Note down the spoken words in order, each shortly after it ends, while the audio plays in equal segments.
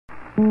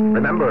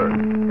Remember,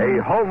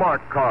 a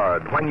Hallmark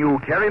card when you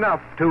care enough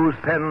to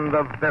send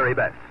the very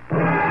best.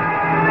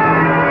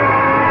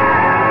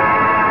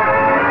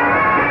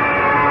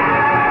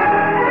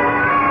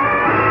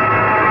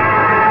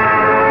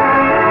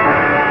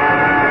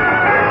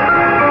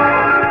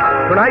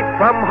 Tonight,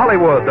 from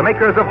Hollywood, the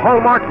makers of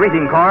Hallmark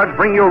greeting cards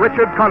bring you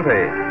Richard Conte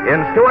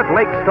in Stuart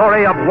Lake's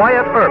story of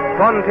Wyatt Earp,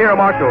 Frontier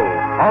Marshal,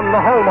 on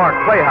the Hallmark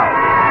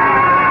Playhouse.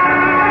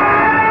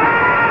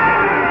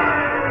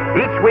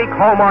 Each week,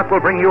 Hallmark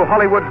will bring you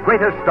Hollywood's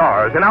greatest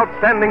stars in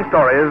outstanding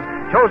stories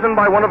chosen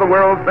by one of the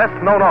world's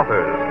best-known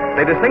authors,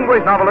 the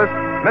distinguished novelist,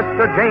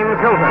 Mr. James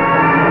Hilton.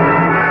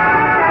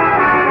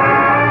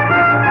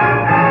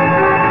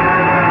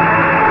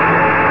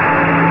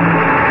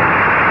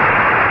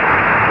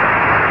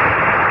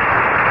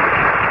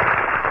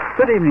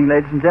 Good evening,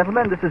 ladies and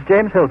gentlemen. This is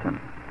James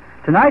Hilton.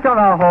 Tonight on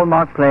our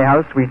Hallmark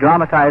Playhouse, we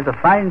dramatize a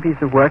fine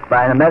piece of work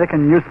by an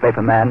American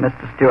newspaperman,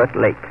 Mr. Stuart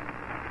Lake.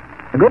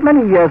 A good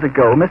many years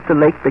ago, Mr.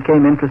 Lake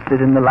became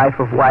interested in the life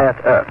of Wyatt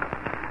Earp,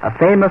 a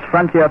famous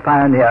frontier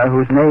pioneer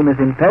whose name is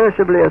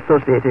imperishably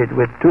associated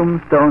with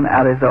Tombstone,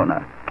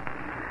 Arizona.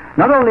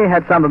 Not only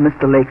had some of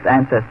Mr. Lake's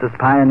ancestors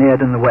pioneered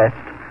in the West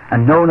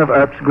and known of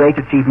Earp's great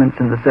achievements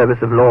in the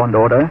service of law and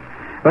order,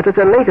 but at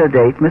a later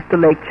date,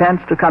 Mr. Lake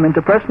chanced to come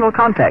into personal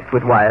contact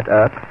with Wyatt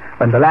Earp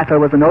when the latter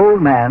was an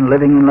old man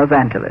living in Los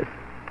Angeles.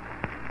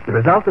 The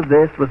result of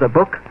this was a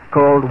book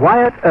called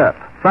Wyatt Earp,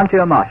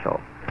 Frontier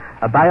Marshal,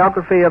 a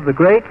biography of the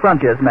great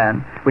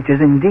frontiersman, which is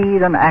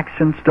indeed an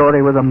action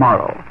story with a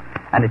moral.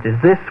 And it is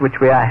this which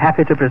we are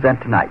happy to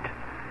present tonight.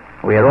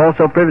 We are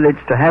also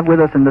privileged to have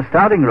with us in the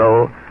starring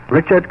role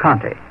Richard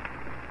Conte.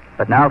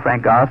 But now,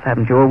 Frank Goss,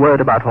 haven't you a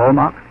word about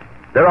Hallmark?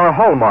 There are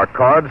Hallmark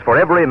cards for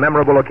every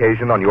memorable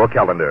occasion on your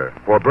calendar.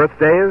 For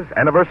birthdays,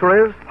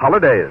 anniversaries,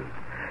 holidays.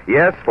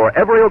 Yes, for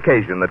every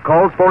occasion that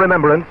calls for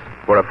remembrance,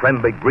 for a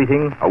friendly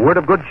greeting, a word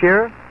of good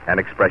cheer, an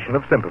expression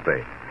of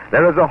sympathy.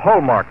 There is a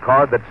Hallmark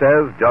card that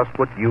says just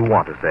what you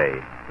want to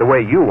say, the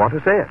way you want to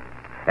say it.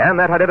 And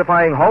that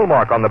identifying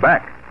Hallmark on the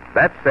back,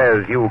 that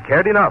says you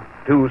cared enough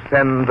to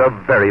send the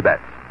very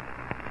best.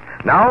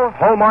 Now,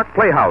 Hallmark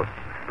Playhouse,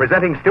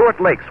 presenting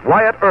Stuart Lake's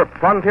Wyatt Earp,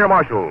 Frontier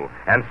Marshal,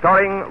 and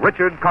starring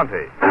Richard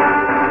Conte.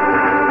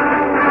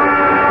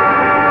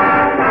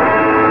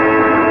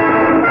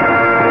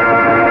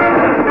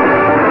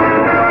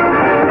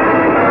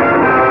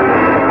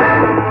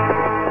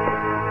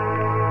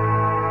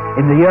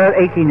 In the year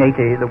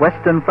 1880, the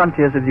western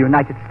frontiers of the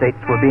United States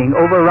were being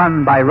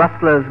overrun by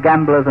rustlers,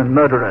 gamblers, and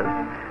murderers,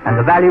 and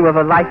the value of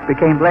a life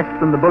became less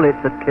than the bullets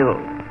that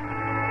killed.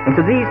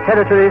 Into these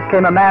territories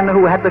came a man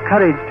who had the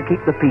courage to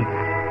keep the peace.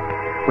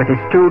 With his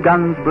 2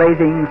 guns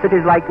blazing,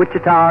 cities like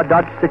Wichita,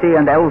 Dodge City,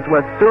 and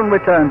Ellsworth soon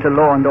returned to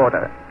law and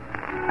order.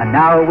 And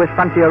now, with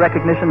frontier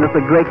recognition as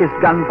the greatest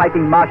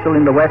gun-fighting marshal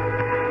in the West,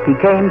 he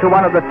came to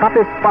one of the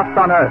toughest spots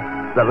on earth,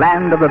 the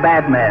land of the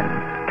bad men,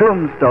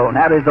 Tombstone,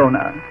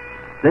 Arizona.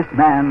 This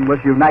man was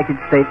United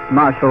States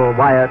Marshal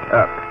Wyatt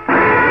Earp.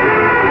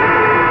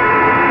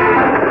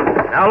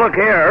 Now, look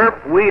here,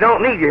 Earp. We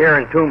don't need you here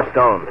in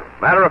Tombstone.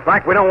 Matter of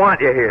fact, we don't want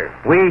you here.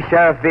 We,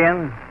 Sheriff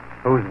Bean?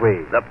 Who's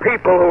we? The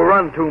people who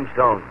run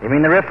Tombstone. You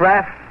mean the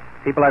riffraff?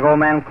 People like old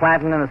man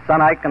Clanton and his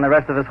son Ike and the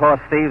rest of his horse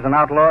thieves and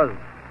outlaws?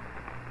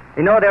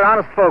 You know, they're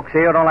honest folks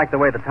here who don't like the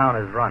way the town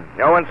is run.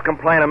 No one's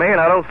complaining to me, and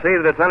I don't see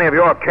that it's any of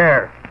your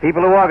care.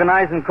 People who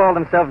organize and call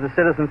themselves the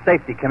Citizen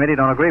Safety Committee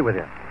don't agree with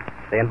you.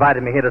 They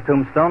invited me here to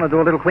Tombstone to do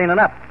a little cleaning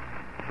up.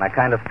 And I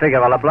kind of figure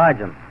I'll oblige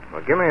them.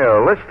 Well, give me a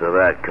list of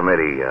that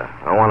committee.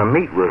 I want to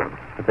meet with them.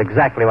 That's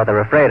exactly what they're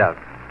afraid of.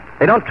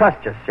 They don't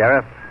trust you,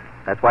 Sheriff.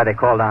 That's why they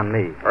called on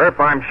me. Earp,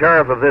 I'm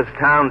sheriff of this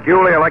town,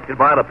 duly elected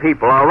by the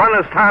people. I'll run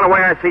this town the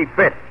way I see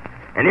fit.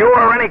 And you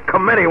or any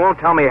committee won't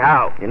tell me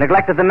how. You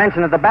neglected to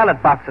mention that the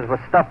ballot boxes were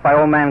stuffed by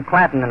old man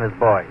Clanton and his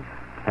boys.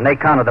 And they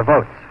counted the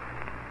votes.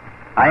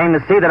 I aim to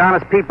see that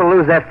honest people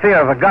lose their fear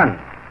of a gun,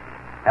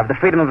 have the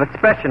freedom of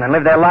expression, and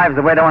live their lives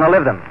the way they want to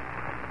live them.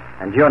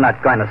 And you're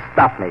not going to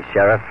stop me,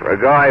 Sheriff. For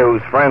a guy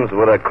who's friends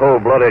with a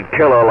cold-blooded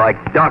killer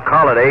like Doc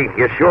Holliday,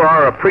 you sure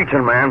are a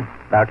preaching man.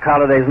 Doc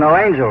Holliday's no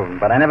angel,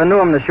 but I never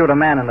knew him to shoot a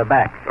man in the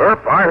back.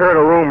 Earp, I heard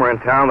a rumor in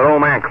town that old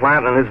man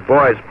Clanton and his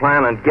boys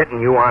plan on getting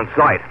you on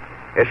sight.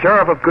 As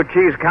sheriff of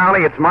Cochise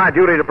County, it's my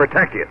duty to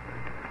protect you.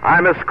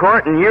 I'm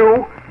escorting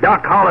you,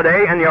 Doc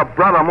Holliday, and your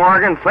brother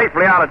Morgan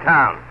safely out of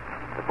town.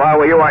 If I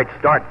were you, I'd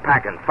start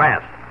packing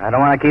fast. I don't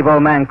want to keep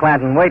old man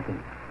Clanton waiting.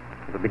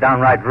 It would be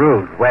downright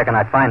rude. Where can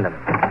I find him?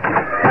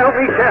 Help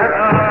me, Sheriff.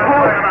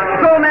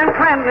 It's old man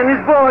Clanton and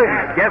his boys.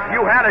 Guess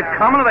you had it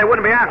coming or they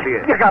wouldn't be after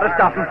you. You gotta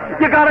stop him.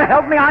 You gotta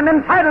help me. I'm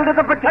entitled to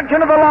the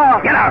protection of the law.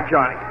 Get out,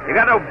 Johnny. You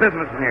got no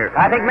business in here.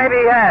 I think maybe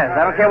he has.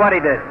 I don't care what he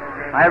did.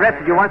 I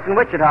arrested you once in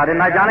Wichita,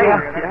 didn't I, Johnny?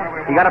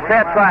 Yeah. You got a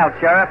fair trial,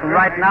 Sheriff, and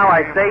right now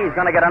I say he's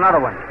going to get another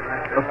one.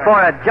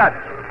 Before a judge.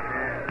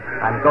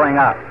 I'm going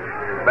out.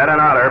 Better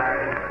not, Earp.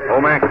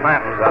 Old man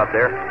Clanton's out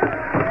there.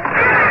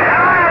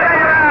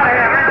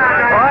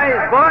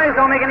 Boys,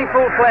 don't make any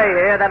fool play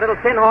here. That little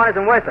tin horn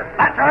isn't worth it.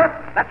 That's Earp.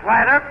 That's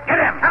Wyatt Earp.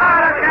 Get him. Come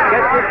on,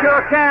 Guess you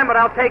sure can, but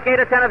I'll take 8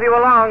 or 10 of you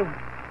along.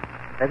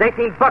 There's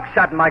 18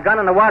 buckshot in my gun,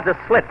 and the wads are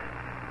slit.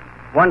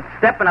 One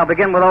step, and I'll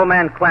begin with old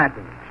man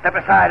Clanton. Step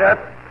aside, Earp.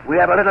 We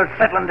have a little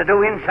settling to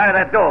do inside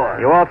that door.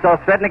 You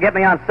also threatened to get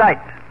me on sight.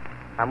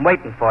 I'm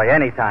waiting for you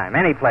anytime,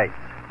 any place.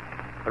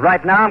 But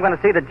right now, I'm going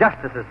to see that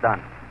justice is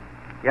done.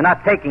 You're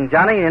not taking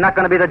Johnny. You're not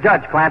going to be the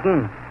judge,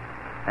 Clanton.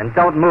 And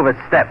don't move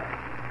a step.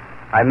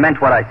 I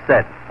meant what I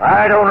said.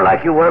 I don't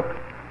like you, Earp.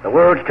 The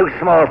world's too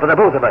small for the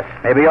both of us.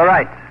 Maybe you're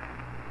right.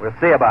 We'll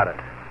see about it.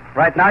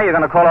 Right now, you're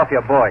going to call off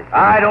your boys.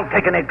 I don't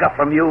take any guff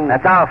from you.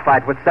 That's our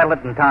fight. We'll settle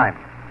it in time.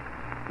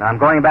 Now, I'm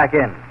going back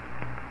in.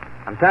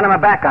 I'm turning my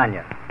back on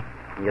you.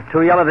 And you're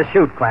too yellow to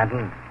shoot,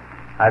 Clanton.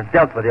 I've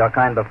dealt with your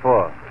kind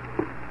before.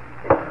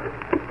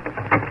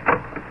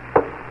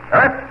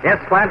 Earp? Yes,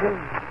 Clanton?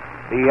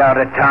 Be out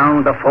of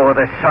town before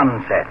the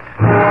sun sets.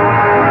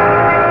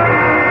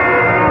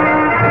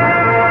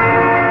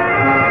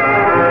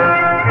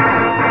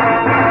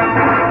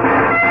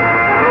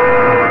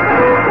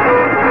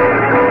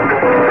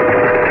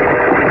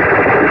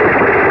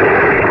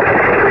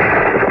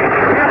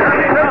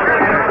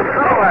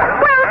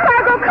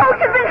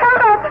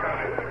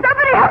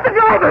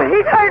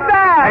 He's hurt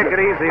bad. Take it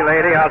easy,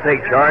 lady. I'll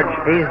take charge.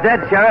 He's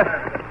dead, Sheriff.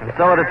 And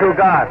so are the two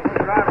guards.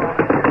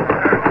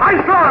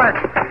 I saw it.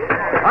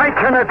 I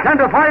can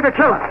identify the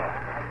killer.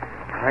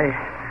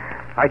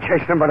 I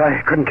chased him, but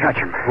I couldn't catch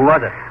him. Who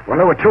was it? Well,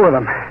 there were two of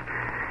them.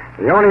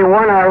 The only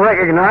one I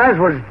recognized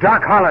was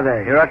Doc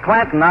Holliday. You're a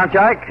Clanton, aren't you,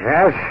 Ike?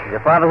 Yes. Your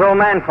father's old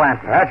man,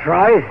 Clanton. That's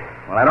right.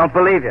 Well, I don't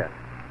believe you.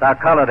 Doc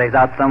Holliday's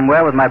out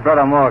somewhere with my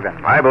brother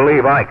Morgan. I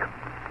believe Ike.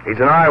 He's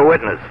an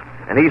eyewitness.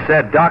 And he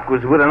said Doc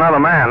was with another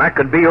man. That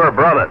could be your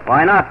brother.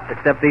 Why not?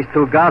 Except these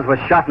two guards were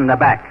shot in the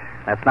back.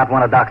 That's not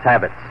one of Doc's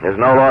habits. There's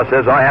no law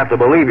says I have to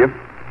believe you.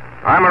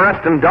 I'm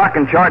arresting Doc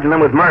and charging him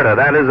with murder.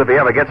 That is, if he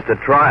ever gets to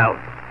trial.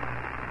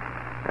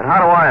 And how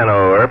do I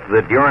know, Earp,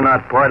 that you're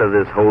not part of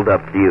this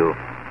hold-up deal?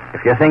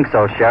 If you think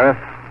so, Sheriff,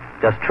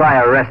 just try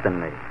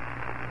arresting me.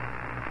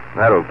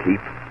 That'll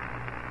keep.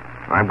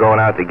 I'm going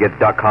out to get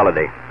Doc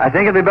Holliday. I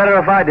think it'd be better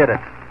if I did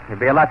it. It'd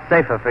be a lot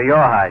safer for your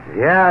hide.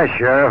 Yeah,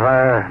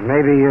 Sheriff.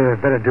 Maybe you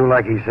better do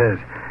like he says.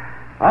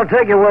 I'll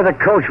take you where the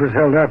coach was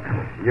held up.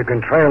 You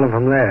can trail him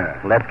from there.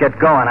 Let's get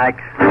going, Ike.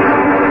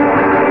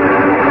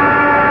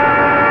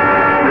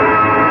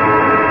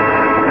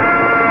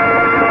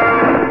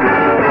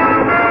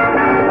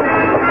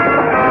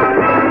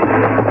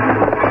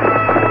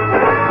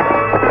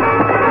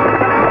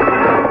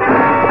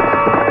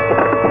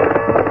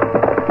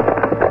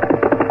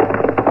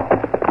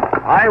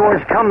 I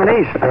was coming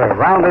east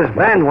around this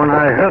bend when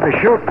I heard the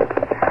shooting.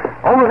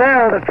 Over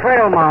there are the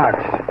trail marks.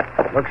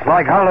 Looks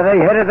like Holliday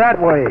headed that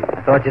way.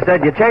 I thought you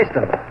said you chased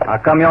him. How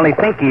come you only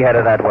think he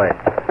headed that way?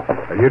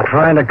 Are you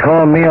trying to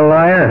call me a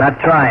liar? Not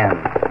trying.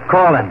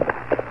 Calling.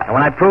 And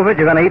when I prove it,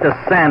 you're going to eat the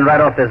sand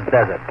right off this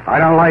desert. I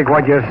don't like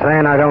what you're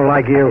saying. I don't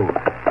like you.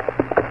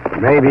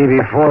 Maybe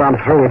before I'm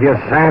through with you,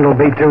 sand will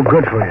be too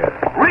good for you.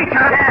 Reach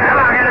out!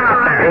 Get him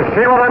up there! You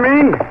see what I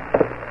mean?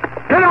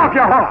 Get off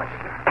your horse!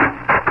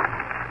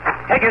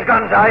 Take his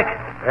guns, Ike.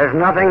 There's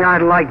nothing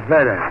I'd like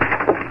better.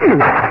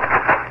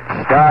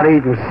 Start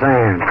eating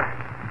sand.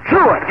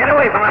 Chew it. Get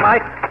away from him,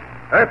 Ike.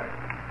 Earp,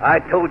 I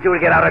told you to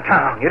get out of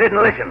town. You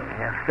didn't listen.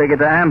 You figured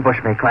to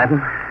ambush me,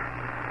 Clanton.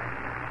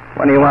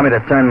 When do you want me to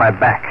turn my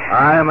back?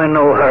 I'm in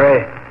no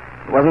hurry.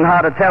 It wasn't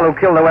hard to tell who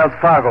killed the Wells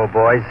Fargo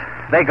boys.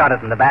 They got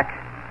it in the back.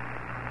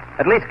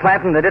 At least,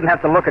 Clanton, they didn't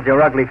have to look at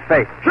your ugly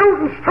face.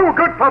 Shooting's too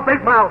good for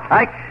big mouth.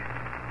 Ike,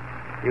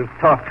 you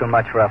talk too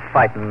much for a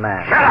fighting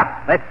man. Shut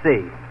up. Let's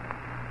see.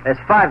 There's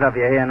 5 of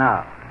you here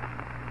now.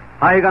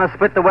 How are you going to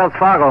split the Wells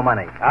Fargo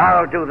money?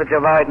 I'll do the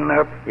dividing,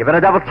 Earp. You better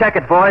double check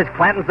it, boys.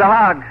 Clanton's a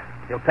hog.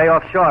 He'll pay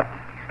off short.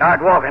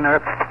 Start walking,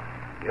 Earp.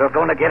 You're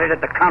going to get it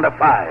at the count of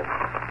 5.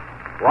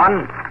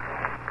 1,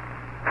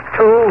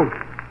 2,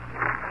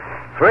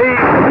 3.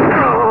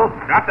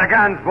 Drop the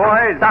guns,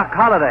 boys. Doc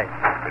Holliday.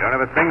 You don't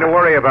have a thing to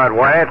worry about,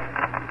 Wyatt.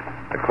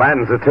 The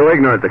Clantons are too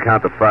ignorant to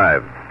count to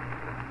 5.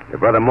 Your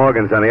brother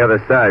Morgan's on the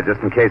other side,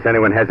 just in case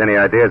anyone has any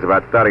ideas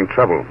about starting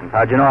trouble.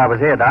 How'd you know I was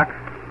here, Doc?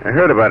 I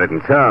heard about it in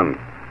town.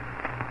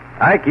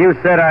 Ike, you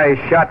said I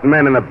shot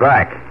men in the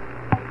back.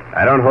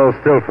 I don't hold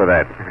still for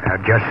that. Now,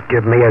 just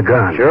give me a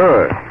gun.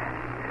 Sure.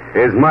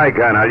 Here's my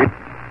gun.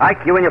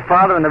 Ike, you and your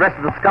father and the rest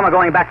of the scum are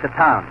going back to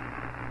town.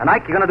 And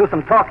Ike, you're going to do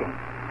some talking.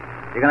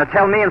 You're going to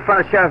tell me in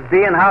front of Sheriff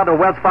Bean how the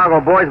Wells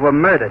Fargo boys were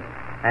murdered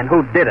and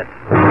who did it.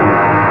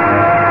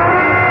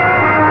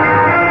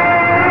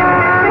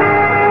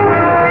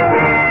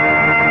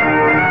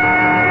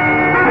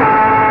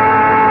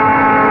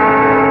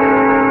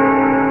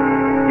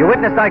 You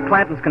witnessed Ike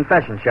Clanton's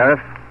confession, Sheriff.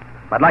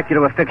 I'd like you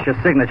to affix your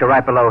signature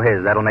right below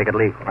his. That'll make it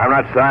legal. I'm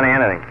not signing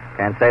anything.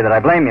 Can't say that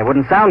I blame you.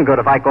 Wouldn't sound good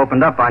if Ike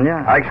opened up on you.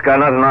 Ike's got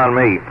nothing on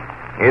me.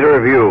 Neither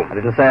of you. I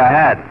didn't say I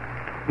had.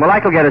 Well,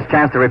 Ike will get his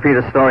chance to repeat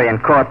his story in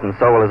court, and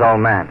so will his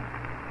old man.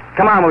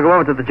 Come on, we'll go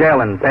over to the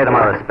jail and pay them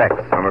our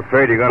respects. I'm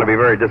afraid you're going to be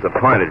very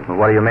disappointed. Well,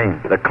 what do you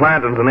mean? The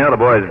Clantons and the other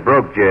boys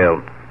broke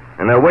jail,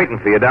 and they're waiting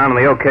for you down in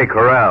the OK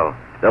Corral.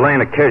 They're laying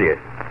to kill you.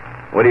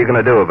 What are you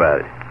going to do about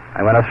it?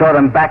 I'm going to throw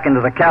them back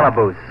into the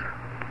calaboose.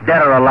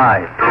 dead or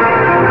alive.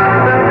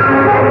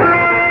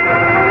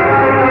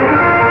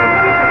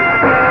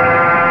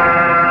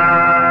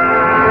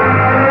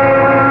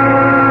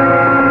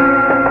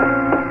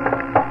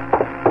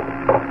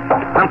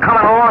 I'm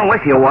coming along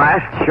with you,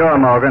 Wyatt. Sure,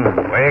 Morgan.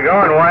 Where you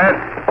going, Wyatt?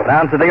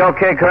 Down to the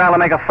OK Corral to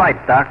make a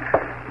fight, Doc.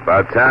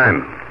 About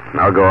time.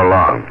 I'll go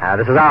along.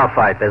 This is our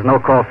fight. There's no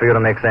call for you to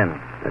mix in.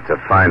 That's a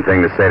fine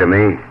thing to say to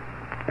me.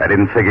 I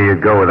didn't figure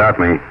you'd go without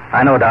me.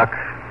 I know, Doc,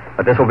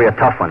 but this will be a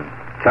tough one.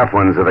 Tough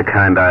ones are the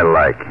kind I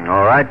like.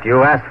 All right,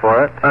 you asked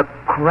for it.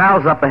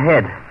 Corral's up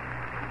ahead.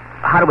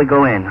 How do we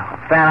go in?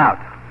 Fan out.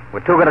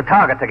 We're too good a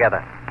target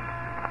together.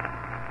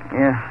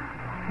 Yeah.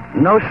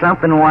 Know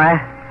something,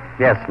 Wyatt?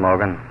 Yes,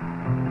 Morgan.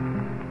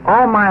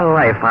 All my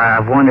life,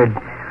 I've wondered,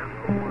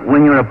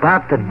 when you're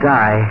about to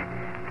die,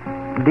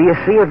 do you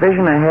see a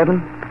vision of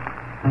heaven?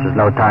 This is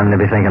no time to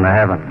be thinking of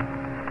heaven.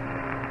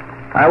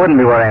 I wouldn't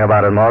be worrying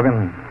about it,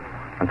 Morgan,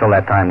 until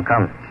that time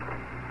comes.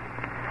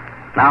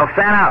 Now,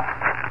 fan out.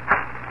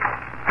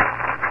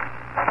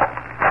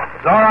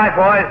 It's all right,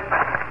 boys.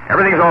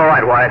 Everything's all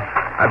right, Wyatt.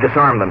 I've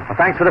disarmed them. Well,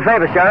 thanks for the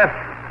favor, Sheriff.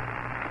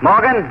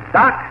 Morgan,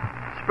 Doc,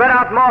 spread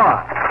out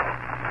more.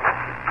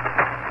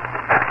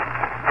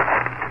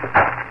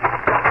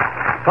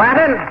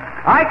 Clanton,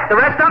 Ike, the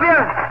rest of you,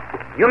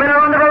 you men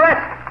are under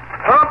arrest.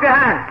 Throw up your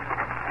hands.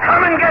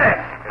 Come and get it.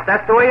 If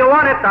that's the way you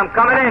want it, I'm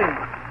coming in.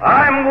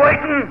 I'm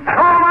waiting.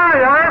 So am I,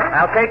 Earp.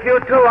 I'll take you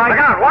too, Ike. Look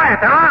out, Wyatt,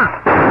 they're on.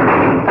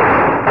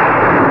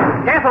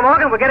 Careful,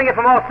 Morgan. We're getting it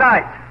from all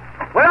sides.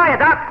 Where are you,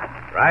 Doc?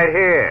 Right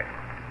here.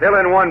 Still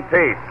in one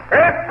piece.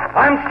 Earp,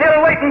 I'm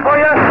still waiting for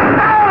you.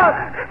 No!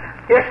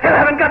 You still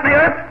haven't got me,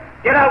 Earp.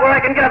 Get out where I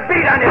can get a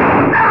beat on you.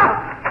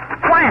 No!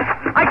 Wyatt,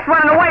 Ike's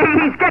running away.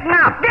 He's getting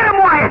out. Get him,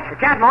 Wyatt. You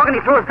can't, Morgan.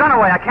 He threw his gun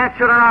away. I can't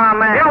shoot an unarmed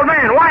man. The old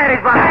man, Wyatt,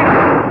 he's behind.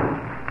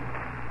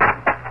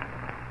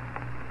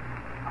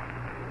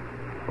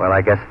 Well,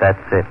 I guess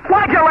that's it.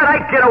 Why'd you let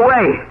Ike get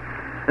away?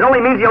 It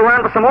only means you'll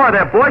run with some more of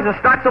their boys and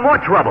start some more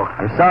trouble.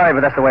 I'm sorry,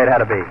 but that's the way it had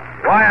to be.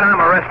 Wyatt, I'm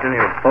arresting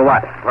you. For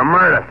what? For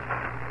murder.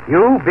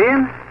 You,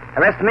 being?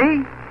 Arrest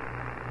me?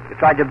 You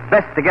tried your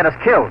best to get us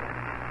killed.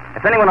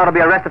 If anyone ought to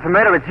be arrested for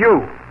murder, it's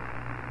you.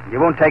 You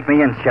won't take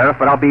me in, Sheriff,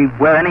 but I'll be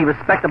where any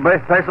respectable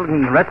person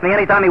can arrest me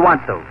anytime he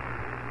wants to.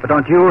 But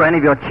don't you or any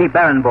of your cheap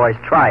errand boys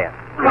try it.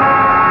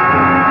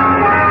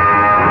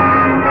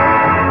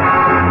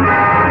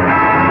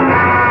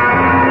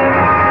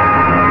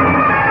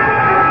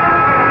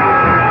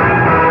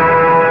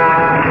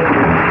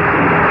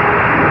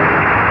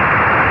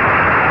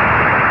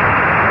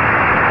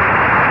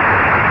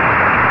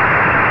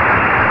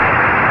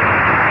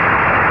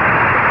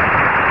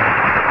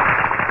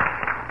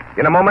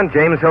 In a moment,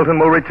 James Hilton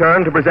will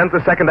return to present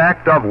the second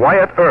act of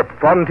Wyatt Earp,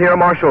 Frontier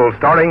Marshal,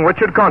 starring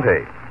Richard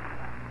Conte.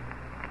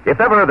 If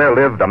ever there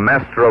lived a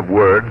master of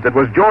words, it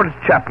was George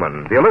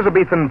Chapman, the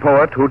Elizabethan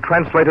poet who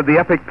translated the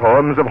epic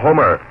poems of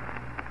Homer.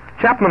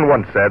 Chapman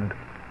once said,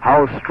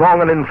 "How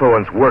strong an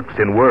influence works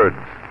in words."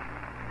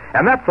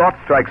 And that thought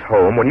strikes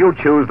home when you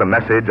choose the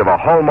message of a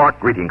Hallmark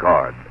greeting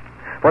card.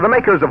 For the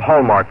makers of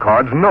Hallmark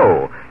cards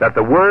know that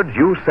the words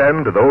you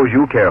send to those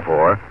you care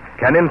for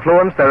can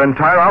influence their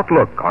entire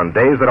outlook on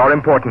days that are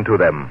important to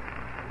them.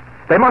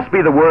 They must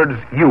be the words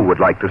you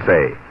would like to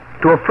say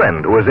to a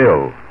friend who is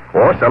ill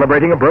or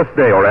celebrating a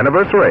birthday or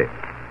anniversary.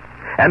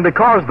 And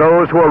because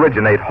those who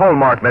originate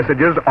Hallmark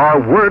messages are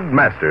word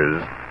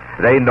masters,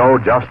 they know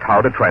just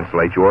how to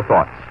translate your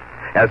thoughts.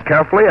 As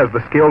carefully as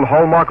the skilled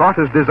Hallmark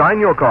artists design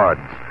your cards,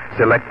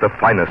 select the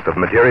finest of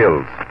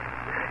materials.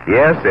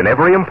 Yes, in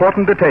every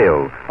important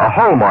detail, a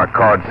Hallmark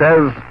card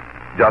says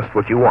just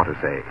what you want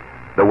to say,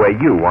 the way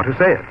you want to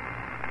say it.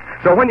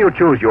 So when you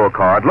choose your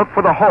card, look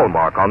for the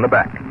Hallmark on the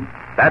back.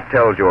 That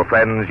tells your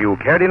friends you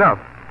cared enough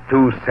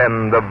to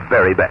send the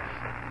very best.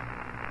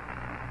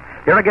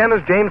 Here again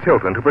is James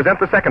Hilton to present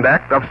the second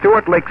act of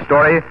Stuart Lake's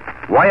story,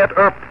 Wyatt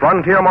Earp,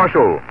 Frontier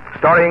Marshal,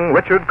 starring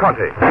Richard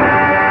Conte.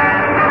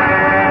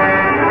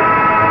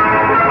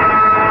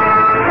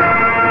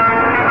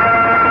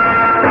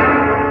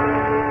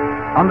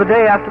 On the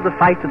day after the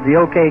fight at the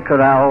OK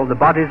Corral, the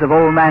bodies of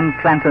old man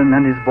Clanton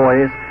and his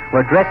boys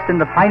were dressed in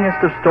the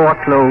finest of store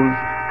clothes,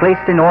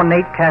 placed in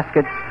ornate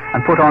caskets,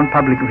 and put on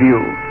public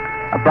view.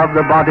 Above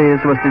the bodies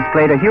was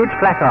displayed a huge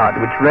placard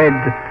which read,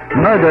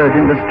 "Murdered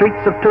in the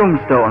streets of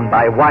Tombstone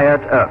by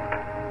Wyatt Earp."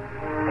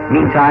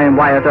 Meantime,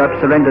 Wyatt Earp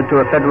surrendered to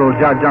a federal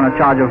judge on a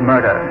charge of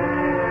murder.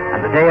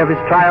 And the day of his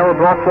trial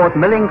brought forth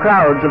milling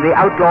crowds of the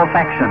outlaw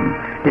faction,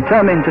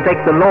 determined to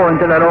take the law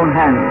into their own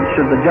hands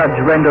should the judge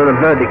render a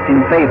verdict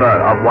in favor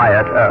of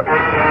Wyatt Earp.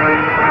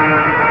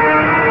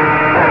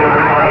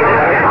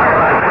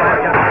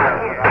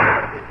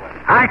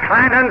 I,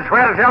 Clanton,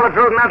 swear to tell the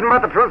truth, nothing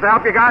but the truth to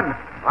help you God.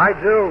 I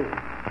do.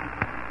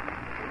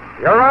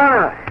 Your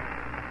Honor,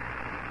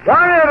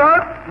 Wyatt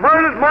Earp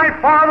murdered my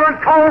father in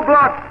cold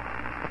blood.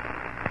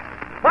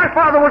 My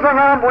father was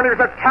unarmed when he was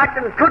attacked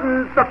and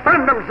couldn't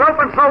defend himself,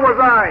 and so was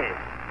I.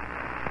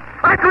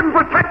 I couldn't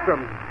protect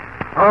him.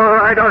 Oh,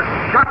 I'd have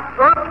shot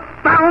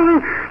Earp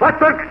down like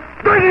the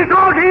dirty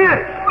dog he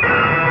is.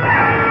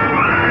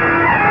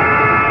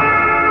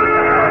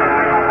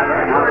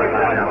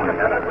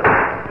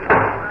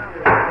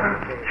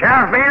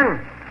 Sheriff Bean,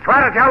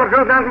 try to tell the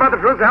truth, nothing but the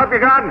truth to help you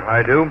God.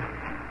 I do.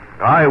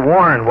 I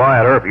warned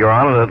Wyatt Earp, Your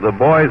Honor, that the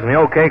boys in the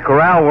OK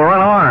Corral were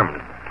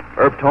unarmed.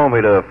 Earp told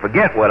me to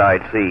forget what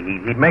I'd see.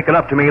 He'd make it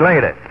up to me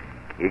later.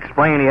 He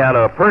explained he had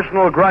a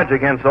personal grudge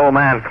against old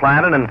man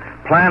Clanton and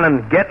planned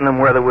on getting him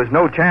where there was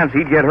no chance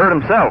he'd get hurt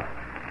himself.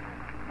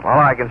 All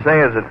I can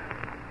say is that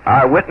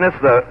I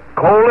witnessed the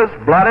coldest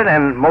blooded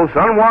and most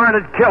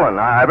unwarranted killing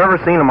I've ever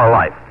seen in my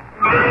life.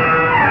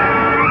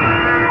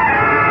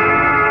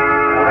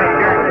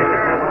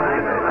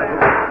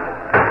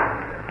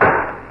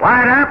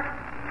 Wyatt Earp,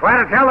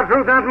 try to tell the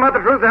truth, nothing but the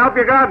truth to help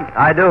you God.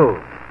 I do.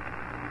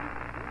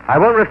 I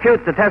won't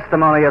refute the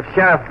testimony of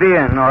Sheriff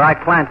Bean or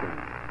Ike Clanton.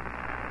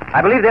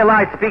 I believe their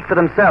lies speak for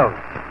themselves.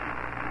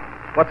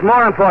 What's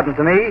more important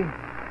to me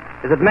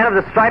is that men of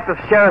the stripe of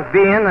Sheriff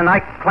Bean and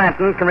Ike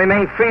Clanton can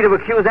remain free to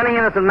accuse any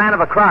innocent man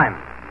of a crime,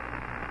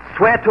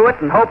 swear to it,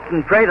 and hope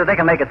and pray that they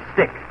can make it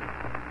stick.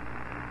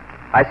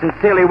 I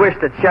sincerely wish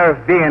that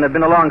Sheriff Bean had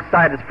been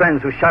alongside his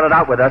friends who shut it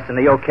out with us in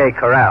the OK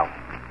Corral.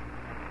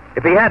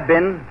 If he had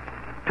been,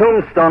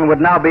 Tombstone would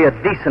now be a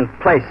decent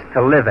place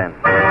to live in.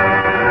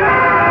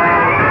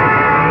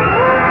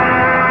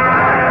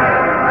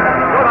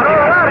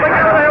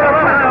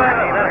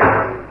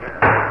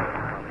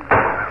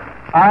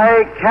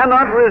 I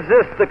cannot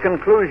resist the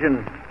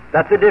conclusion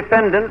that the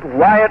defendant,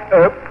 Wyatt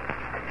Earp,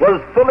 was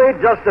fully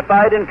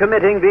justified in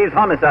committing these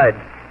homicides.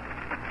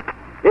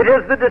 It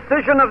is the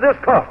decision of this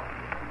court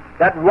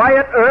that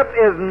Wyatt Earp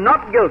is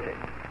not guilty,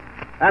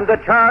 and the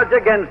charge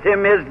against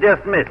him is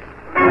dismissed.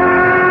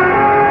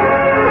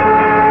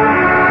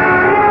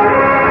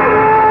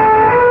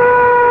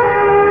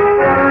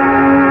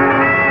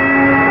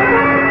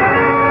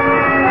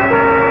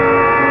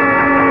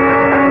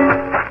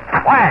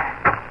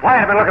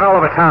 I've been looking all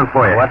over town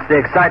for you. What's the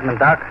excitement,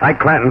 Doc? Ike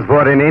Clanton's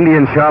brought in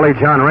Indian Charlie,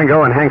 John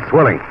Ringo, and Hank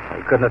Swilling.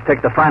 You couldn't have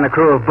picked a finer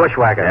crew of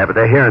bushwhackers. Yeah, but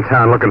they're here in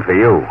town looking for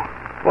you.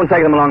 Won't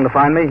take them along to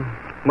find me.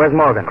 Where's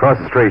Morgan? Across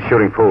the street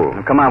shooting pool.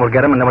 Well, come on, we'll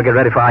get him, and then we'll get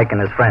ready for Ike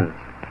and his friends.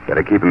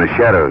 Gotta keep in the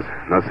shadows.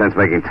 No sense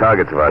making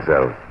targets of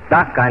ourselves.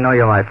 Doc, I know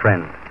you're my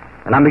friend.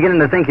 And I'm beginning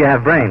to think you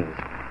have brains.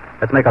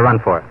 Let's make a run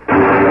for it.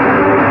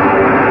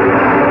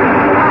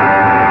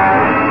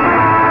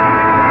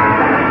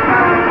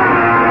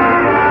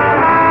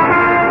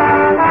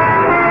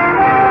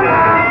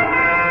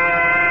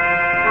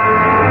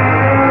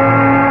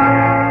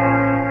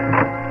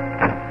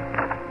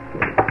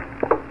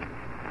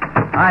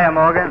 Hiya,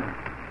 Morgan.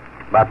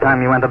 About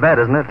time you went to bed,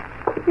 isn't it?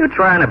 You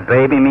trying to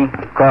baby me?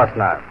 Of course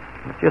not.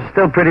 But you're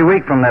still pretty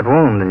weak from that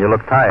wound, and you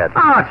look tired.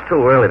 Oh, it's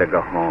too early to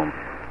go home.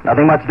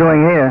 Nothing much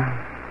doing here.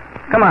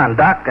 Come on,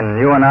 Doc, and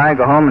you and I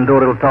go home and do a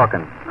little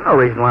talking. No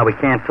reason why we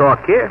can't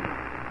talk here.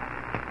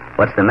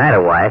 What's the matter,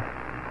 Wyatt?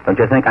 Don't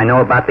you think I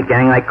know about the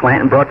gang Ike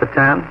Clanton brought to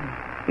town?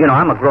 You know,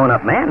 I'm a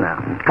grown-up man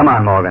now. Come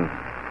on, Morgan.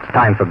 It's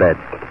time for bed.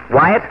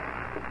 Wyatt,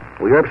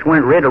 we Earps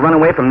weren't ready to run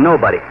away from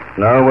nobody.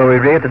 No, were we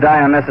reared to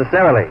die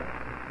unnecessarily.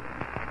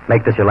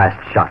 Make this your last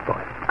shot,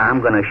 boy. I'm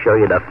going to show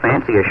you the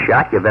fanciest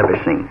shot you've ever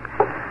seen.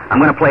 I'm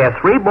going to play a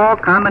 3-ball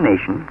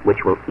combination,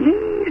 which will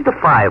ease the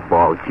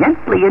 5-ball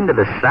gently into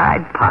the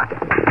side pocket.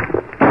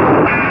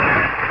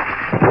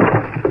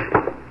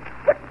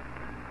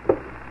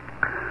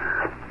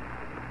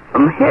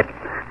 I'm hit.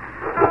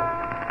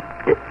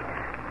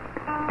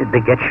 Did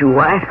they get you,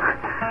 Wyatt?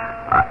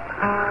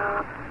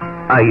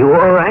 Are you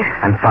all right?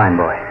 I'm fine,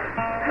 boy.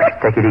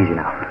 Take it easy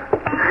now.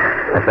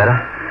 That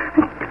better?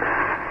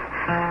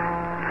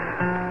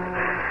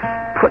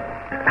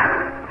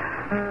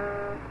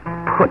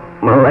 Put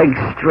my legs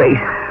straight.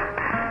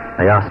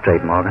 They are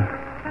straight, Morgan.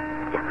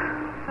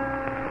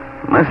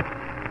 Must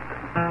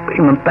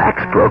be my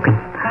back's broken.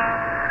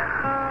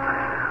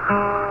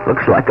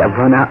 Looks like I've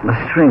run out my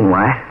string,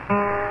 Wyatt.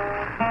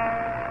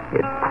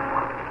 It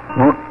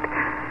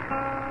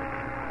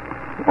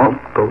won't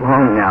go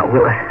long now,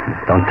 will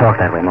it? Don't talk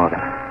that way, Morgan.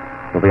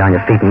 You'll be on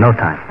your feet in no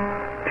time.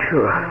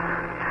 Sure.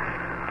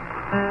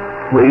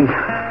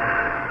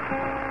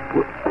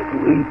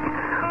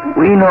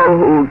 We know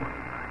who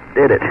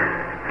did it.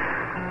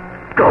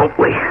 Don't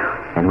we?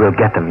 And we'll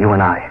get them, you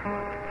and I.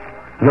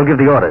 You'll give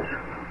the orders.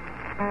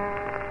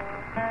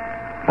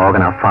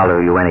 Morgan, I'll follow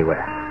you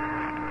anywhere.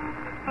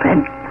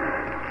 Bend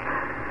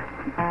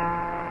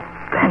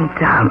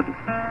down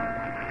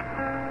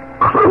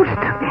close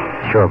to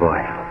me. Sure, boy.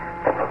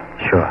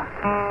 Sure.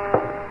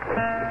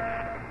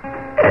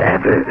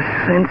 Ever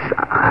since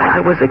I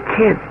was a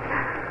kid,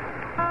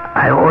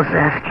 I always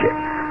asked you,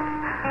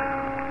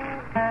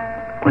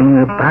 when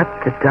you're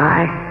about to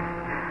die,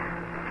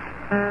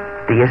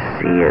 do you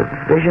see a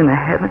vision of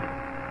heaven?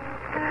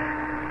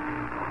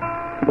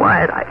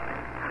 Wyatt,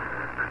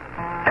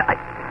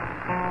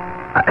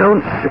 I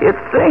don't see a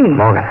thing.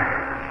 Morgan.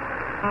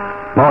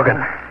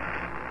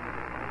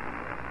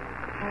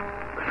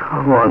 So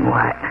long,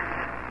 Wyatt.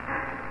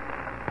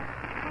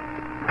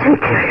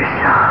 Take care of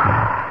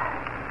yourself.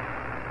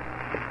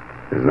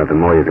 There's nothing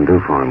more you can do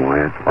for him,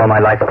 Wyatt. All my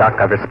life, Doc,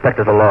 I've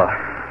respected the law.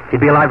 He'd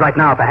be alive right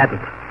now if I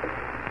hadn't.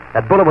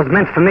 That bullet was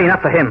meant for me,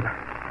 not for him.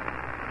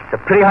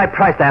 It's a pretty high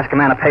price to ask a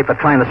man of paper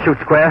trying to shoot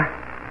square.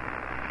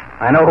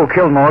 I know who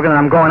killed Morgan, and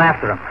I'm going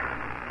after him.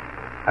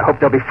 I hope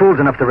they'll be fools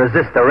enough to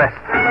resist arrest.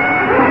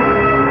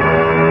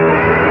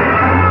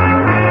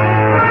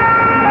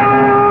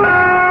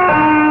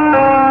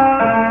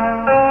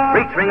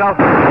 Reach, Ringo.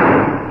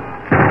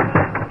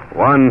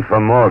 One for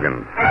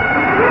Morgan.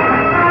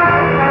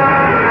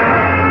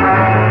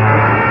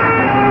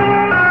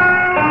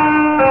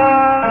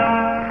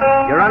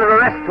 You're under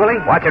arrest, Willie.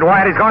 Watch it,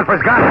 Wyatt. He's going for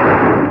his gun.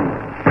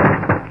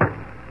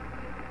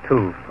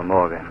 2 for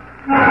Morgan.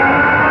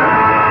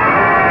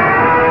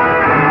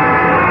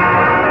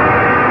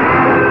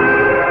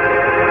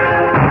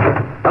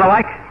 Hello,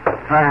 Ike.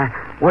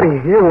 What do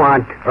you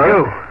want?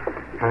 You.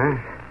 Huh?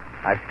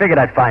 I figured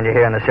I'd find you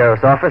here in the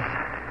sheriff's office.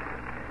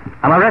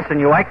 I'm arresting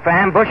you, Ike, for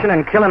ambushing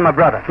and killing my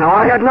brother. No,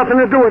 I had nothing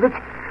to do with it.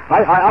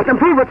 I can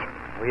prove it.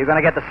 Well, you're going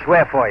to get to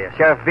swear for you.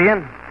 Sheriff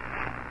Bean?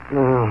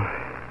 Oh.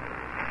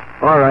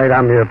 All right,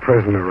 I'm your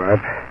prisoner,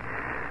 Earp.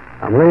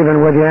 I'm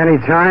leaving with you any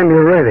time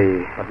you're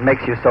ready. What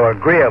makes you so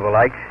agreeable,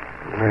 Ike?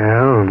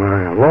 Well,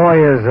 my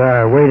lawyers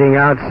are waiting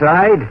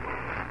outside.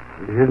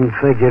 You didn't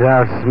think you'd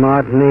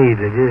outsmart me,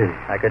 did you?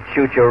 I could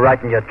shoot you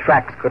right in your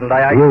tracks, couldn't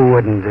I, Ike? You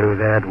wouldn't do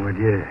that, would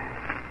you?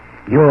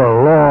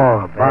 You're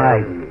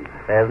law-abiding.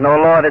 There's no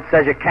law that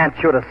says you can't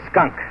shoot a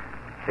skunk.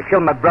 You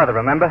killed my brother,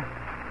 remember?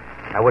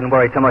 I wouldn't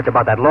worry too much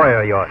about that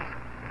lawyer of yours.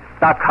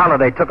 Doc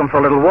Holliday took him for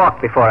a little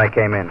walk before I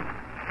came in.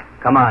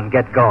 Come on,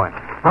 get going.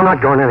 I'm not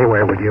going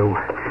anywhere with you.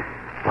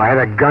 If I had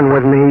a gun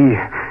with me,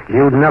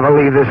 you'd never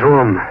leave this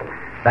room.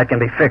 That can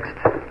be fixed.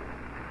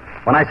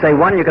 When I say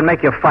 1, you can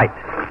make your fight.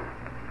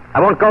 I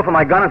won't go for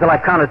my gun until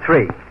I've counted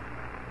 3.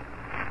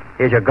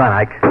 Here's your gun,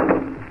 Ike.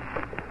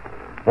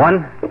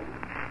 1,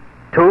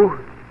 2,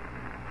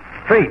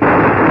 3.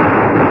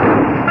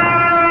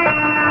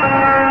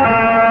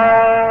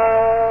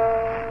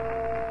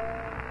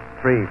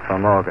 Three for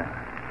Morgan.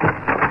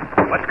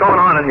 What's going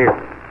on in here?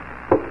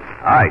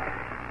 Ike.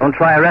 Don't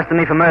try arresting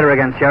me for murder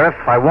again, Sheriff.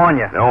 I warn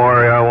you. Don't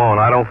worry, I won't.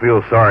 I don't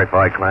feel sorry for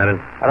Ike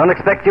Clanton. I don't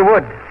expect you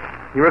would.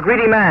 You're a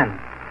greedy man.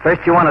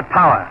 First you wanted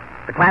power.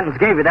 The Clantons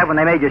gave you that when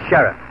they made you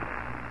sheriff.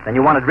 Then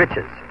you wanted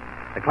riches.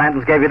 The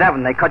Clantons gave you that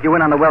when they cut you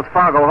in on the Wells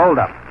Fargo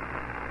holdup.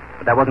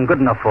 But that wasn't good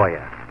enough for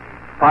you.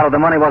 Part of the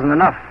money wasn't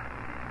enough.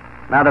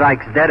 Now that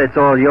Ike's dead, it's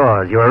all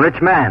yours. You're a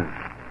rich man.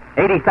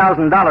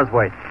 $80,000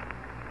 worth.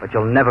 But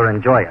you'll never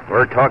enjoy it.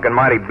 We're talking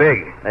mighty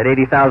big. That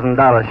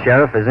 $80,000,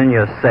 Sheriff, is in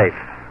your safe.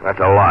 That's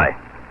a lie.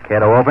 Care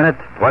to open it?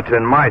 What's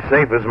in my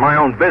safe is my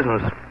own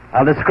business.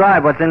 I'll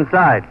describe what's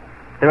inside.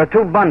 There are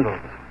 2 bundles.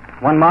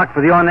 One marked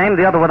with your name,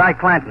 the other with Ike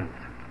Clanton's.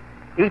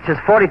 Each has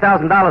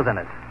 $40,000 in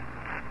it.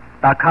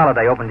 Doc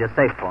Holliday opened your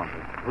safe for me.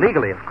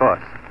 Legally, of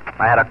course.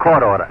 I had a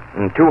court order.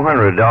 And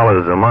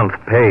 $200 a month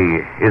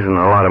pay isn't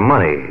a lot of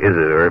money, is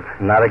it, Earp?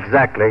 Not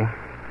exactly.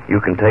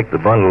 You can take the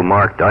bundle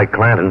marked Ike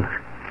Clanton.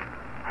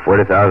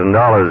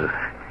 $40,000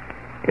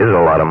 is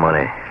a lot of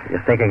money. You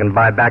think I can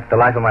buy back the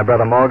life of my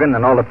brother Morgan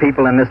and all the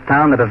people in this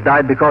town that have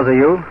died because of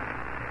you?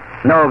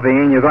 No,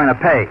 Bean, you're going to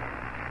pay.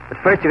 But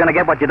first you're going to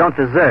get what you don't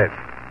deserve.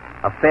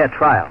 A fair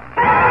trial.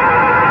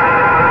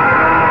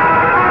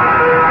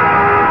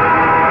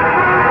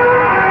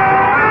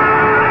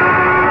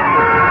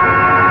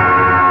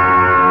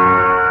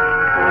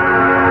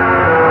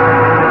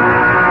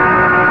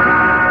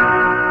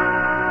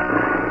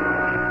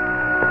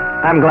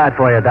 I'm glad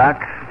for you,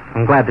 Doc.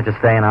 I'm glad that you're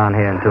staying on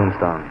here in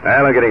Tombstone.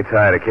 I'm getting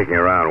tired of kicking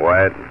around,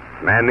 Wyatt.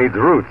 Man needs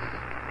roots.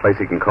 A place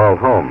he can call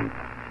home.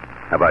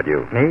 How about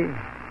you? Me?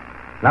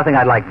 Nothing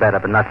I'd like better,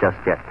 but not just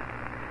yet.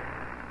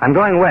 I'm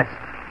going west.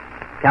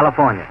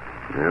 California.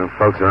 Well,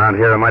 folks around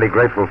here are mighty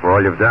grateful for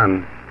all you've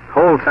done.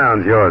 Whole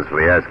town's yours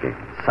for the asking.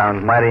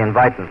 Sounds mighty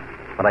inviting,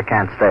 but I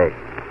can't stay.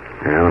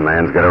 Well, a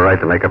man's got a right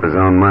to make up his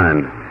own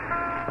mind.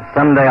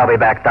 Someday I'll be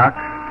back, Doc.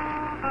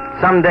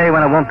 Someday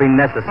when it won't be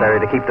necessary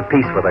to keep the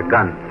peace with a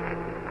gun.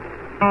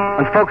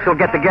 When folks will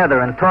get together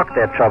and talk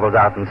their troubles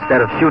out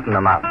instead of shooting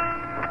them out.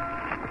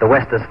 But the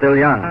West is still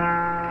young.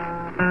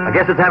 I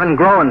guess it's having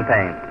growing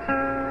pains.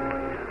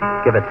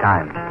 Give it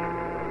time.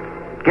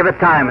 Give it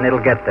time and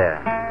it'll get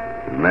there.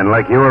 With men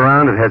like you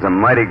around, it has a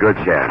mighty good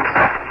chance.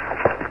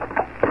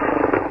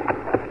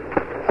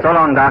 So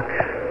long, Doc.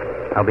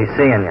 I'll be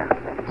seeing you.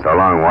 So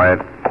long, Wyatt.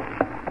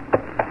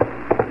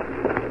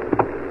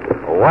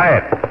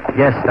 Wyatt.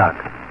 Yes, Doc.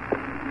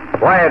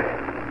 Wyatt.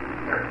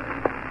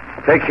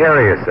 Take care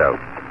of yourself.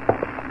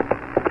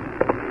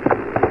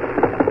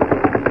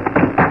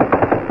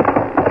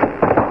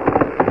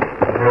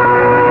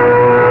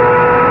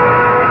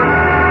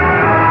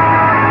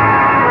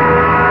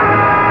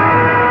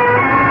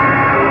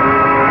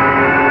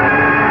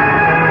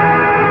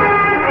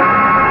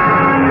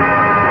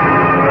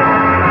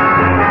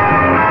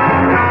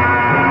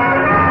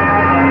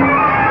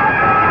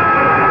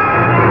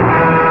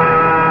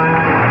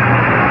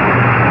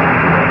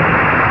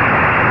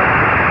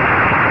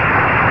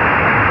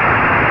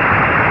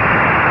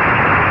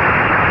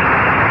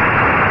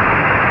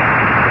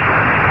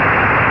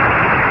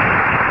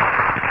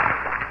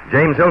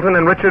 James Hilton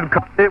and Richard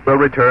Covey will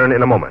return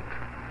in a moment.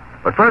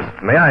 But first,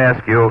 may I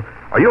ask you,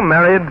 Are you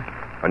married?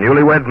 A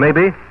newlywed,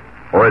 maybe?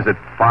 Or is it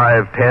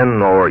 5,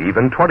 10, or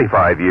even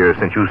 25 years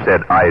since you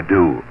said, I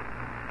do?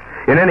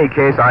 In any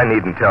case, I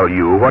needn't tell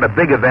you what a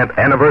big event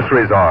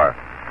anniversaries are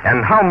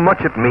and how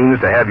much it means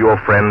to have your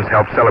friends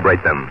help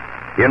celebrate them,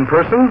 in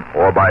person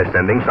or by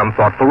sending some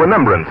thoughtful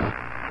remembrance,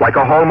 like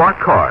a Hallmark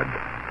card.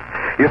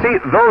 You see,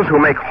 those who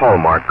make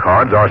Hallmark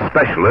cards are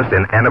specialists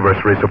in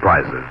anniversary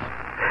surprises.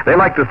 They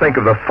like to think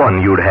of the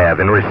fun you'd have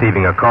in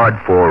receiving a card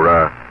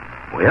for,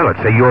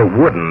 let's say you're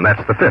wooden,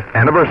 that's the 5th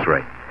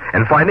anniversary,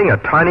 and finding a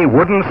tiny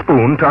wooden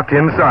spoon tucked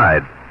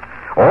inside.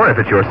 Or if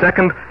it's your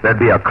 2nd, there'd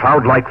be a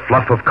cloud-like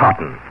fluff of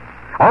cotton.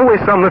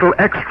 Always some little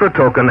extra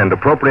token and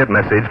appropriate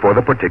message for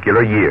the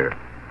particular year.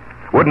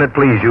 Wouldn't it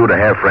please you to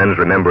have friends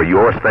remember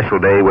your special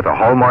day with a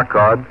Hallmark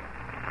card?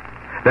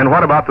 Then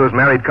what about those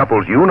married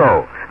couples you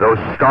know, those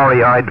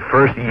starry-eyed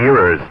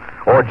first-yearers,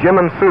 or Jim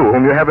and Sue,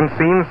 whom you haven't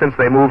seen since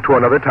they moved to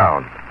another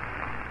town?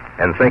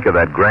 And think of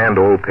that grand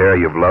old pair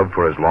you've loved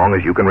for as long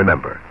as you can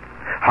remember.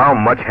 How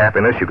much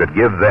happiness you could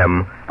give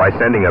them by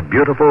sending a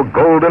beautiful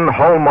golden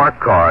Hallmark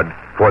card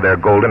for their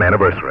golden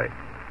anniversary.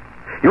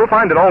 You'll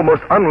find an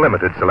almost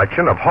unlimited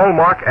selection of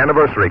Hallmark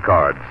anniversary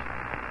cards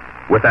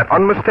with that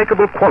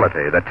unmistakable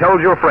quality that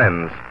tells your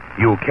friends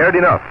you cared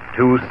enough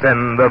to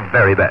send the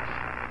very best.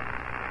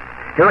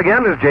 Here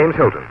again is James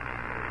Hilton.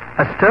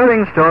 A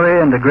stirring story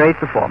and a great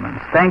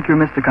performance. Thank you,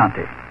 Mr.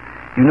 Conte.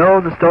 You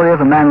know, the story of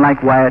a man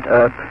like Wyatt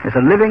Earp is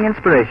a living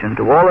inspiration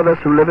to all of us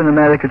who live in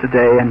America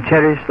today and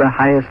cherish the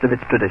highest of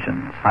its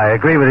traditions. I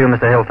agree with you,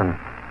 Mr. Hilton.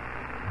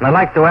 And I'd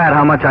like to add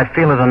how much I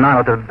feel it an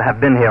honor to have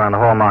been here on the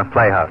Hallmark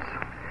Playhouse.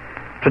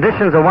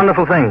 Traditions are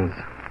wonderful things.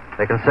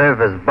 They can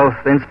serve as both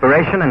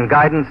inspiration and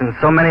guidance in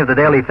so many of the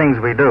daily things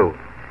we do.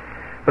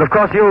 But of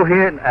course you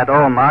here at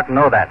Hallmark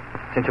know that,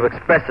 since you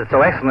express it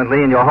so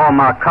excellently in your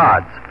Hallmark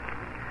cards.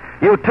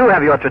 You too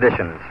have your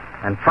traditions,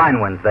 and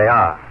fine ones they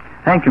are.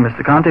 Thank you,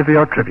 Mr. Conte, for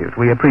your tribute.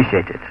 We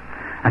appreciate it.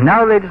 And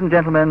now, ladies and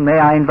gentlemen, may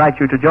I invite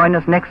you to join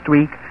us next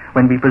week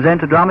when we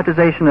present a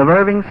dramatization of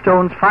Irving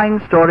Stone's fine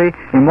story,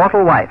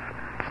 Immortal Wife,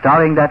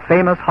 starring that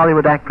famous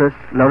Hollywood actress,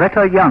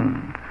 Loretta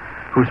Young,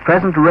 whose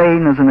present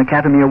reign as an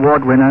Academy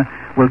Award winner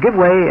will give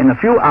way in a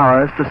few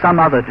hours to some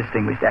other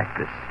distinguished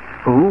actress,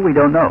 who we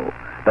don't know,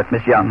 but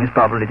Miss Young is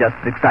probably just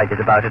as excited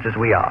about it as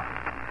we are.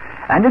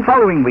 And in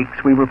following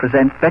weeks, we will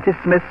present Betty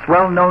Smith's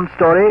well-known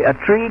story, A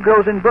Tree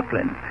Grows in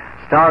Brooklyn,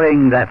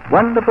 starring that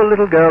wonderful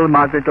little girl,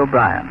 Margaret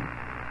O'Brien,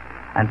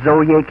 and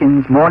Zoe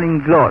Aiken's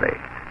Morning Glory,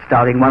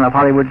 starring one of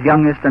Hollywood's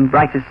youngest and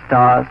brightest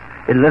stars,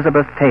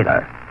 Elizabeth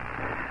Taylor.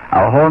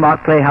 Our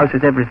Hallmark Playhouse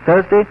is every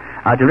Thursday.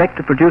 Our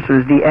director-producer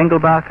is Dee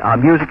Engelbach. Our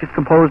music is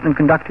composed and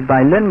conducted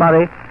by Lynn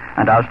Murray,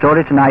 and our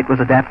story tonight was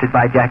adapted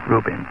by Jack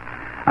Rubin.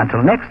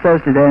 Until next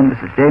Thursday, then, this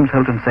is James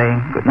Hilton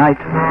saying good night.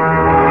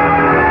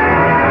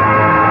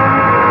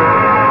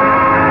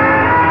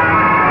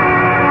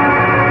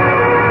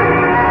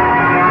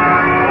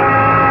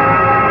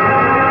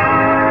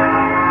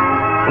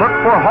 Look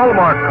for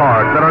Hallmark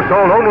cards that are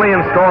sold only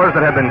in stores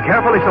that have been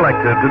carefully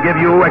selected to give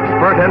you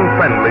expert and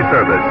friendly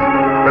service.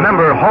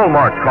 Remember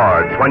Hallmark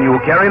cards when you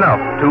care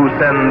enough to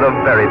send the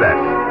very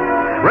best.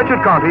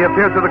 Richard Conte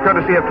appeared through the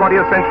courtesy of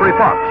 20th Century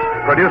Fox,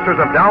 producers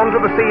of Down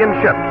to the Sea in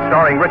Ships,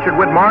 starring Richard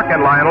Widmark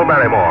and Lionel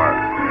Barrymore.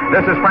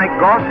 This is Frank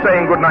Goss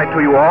saying goodnight to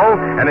you all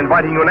and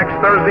inviting you next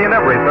Thursday and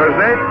every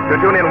Thursday to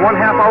tune in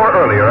 1/2 hour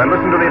earlier and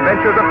listen to the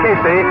adventures of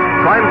Casey,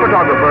 crime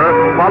photographer,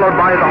 followed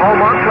by the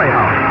Hallmark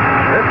Playhouse.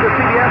 This is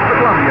CBS, the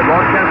Columbia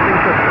Broadcasting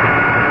System.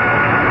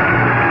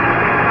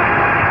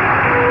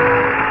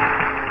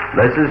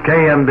 This is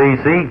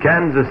KMBC,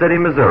 Kansas City,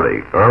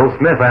 Missouri. Earl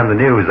Smith and the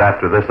news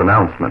after this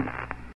announcement.